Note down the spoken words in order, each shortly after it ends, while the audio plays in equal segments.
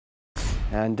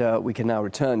And we can now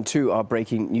return to our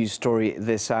breaking news story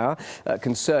this hour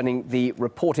concerning the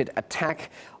reported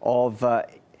attack of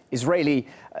Israeli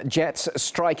jets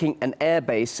striking an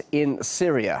airbase in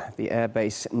Syria, the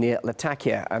airbase near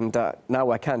Latakia. And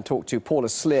now I can talk to Paula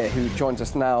Sleer, who joins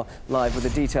us now live with the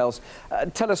details.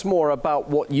 Tell us more about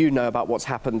what you know about what's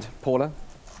happened, Paula.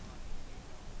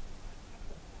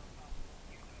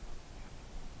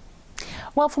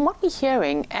 Well, from what we're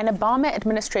hearing, an Obama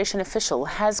administration official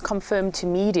has confirmed to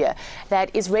media that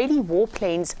Israeli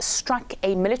warplanes struck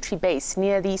a military base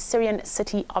near the Syrian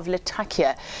city of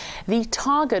Latakia. The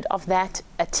target of that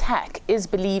attack is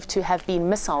believed to have been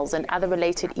missiles and other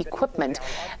related equipment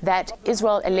that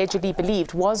Israel allegedly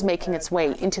believed was making its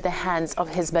way into the hands of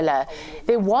Hezbollah.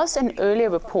 There was an earlier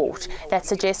report that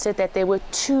suggested that there were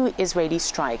 2 Israeli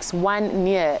strikes, one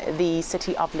near the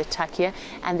city of Latakia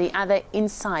and the other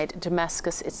inside Damascus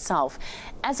itself.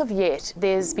 As of yet,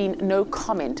 there's been no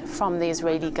comment from the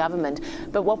Israeli government,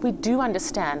 but what we do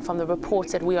understand from the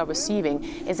reports that we are receiving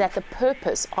is that the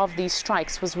purpose of these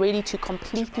strikes was really to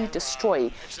completely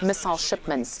destroy missile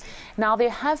shipments. Now, there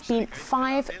have been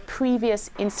 5 previous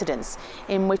incidents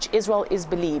in which Israel is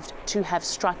believed to have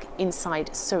struck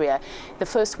inside Syria, the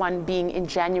first one being in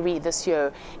January this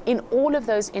year. In all of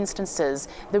those instances,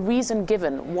 the reason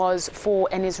given was for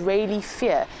an Israeli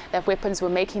fear that weapons were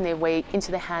making their way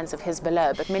into the hands of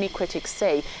Hezbollah. But many critics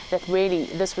say that really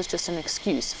this was just an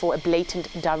excuse for a blatant,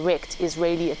 direct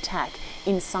Israeli attack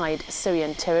inside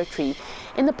Syrian territory.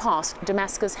 In the past,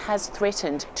 Damascus has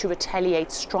threatened to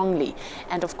retaliate strongly,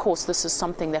 and of course this is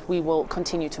something that we will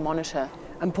continue to monitor.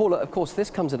 And Paula, of course, this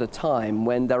comes at a time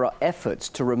when there are efforts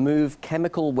to remove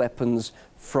chemical weapons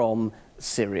from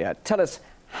Syria. Tell us,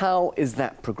 how is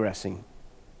that progressing?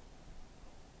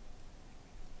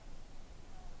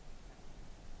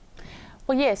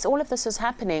 Well, yes, all of this is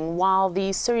happening while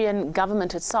the Syrian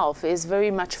government itself is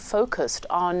very much focused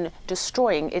on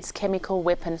destroying its chemical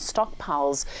weapon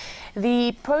stockpiles.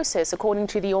 The process, according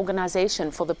to the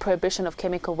Organization for the Prohibition of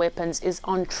Chemical Weapons, is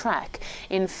on track.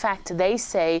 In fact, they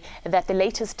say that the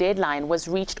latest deadline was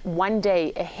reached 1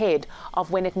 day ahead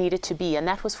of when it needed to be, and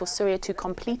that was for Syria to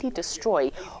completely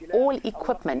destroy all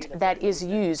equipment that is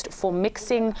used for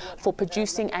mixing, for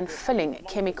producing and filling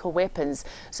chemical weapons.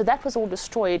 So that was all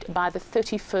destroyed by the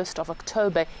 31st of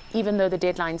October, even though the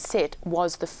deadline set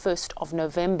was the 1st of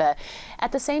November.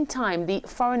 At the same time, the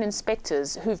foreign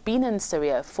inspectors who've been in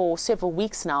Syria for several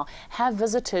weeks now have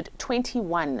visited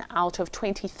 21 out of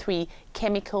 23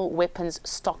 chemical weapons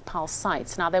stockpile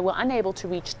sites. Now, they were unable to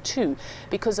reach 2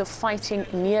 because of fighting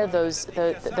near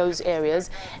those areas,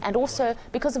 and also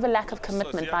because of a lack of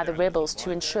commitment by the rebels to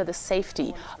ensure the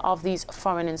safety of these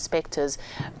foreign inspectors.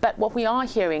 But what we are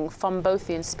hearing from both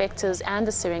the inspectors and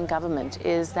the Syrian government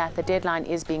is that the deadline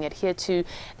is being adhered to,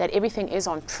 that everything is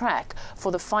on track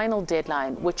for the final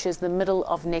deadline, which is the middle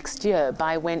of next year,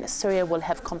 by when Syria will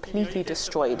have completely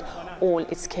destroyed all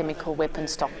its chemical weapon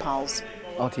stockpiles.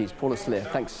 RT's Paula Sleer,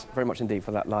 thanks very much indeed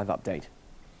for that live update.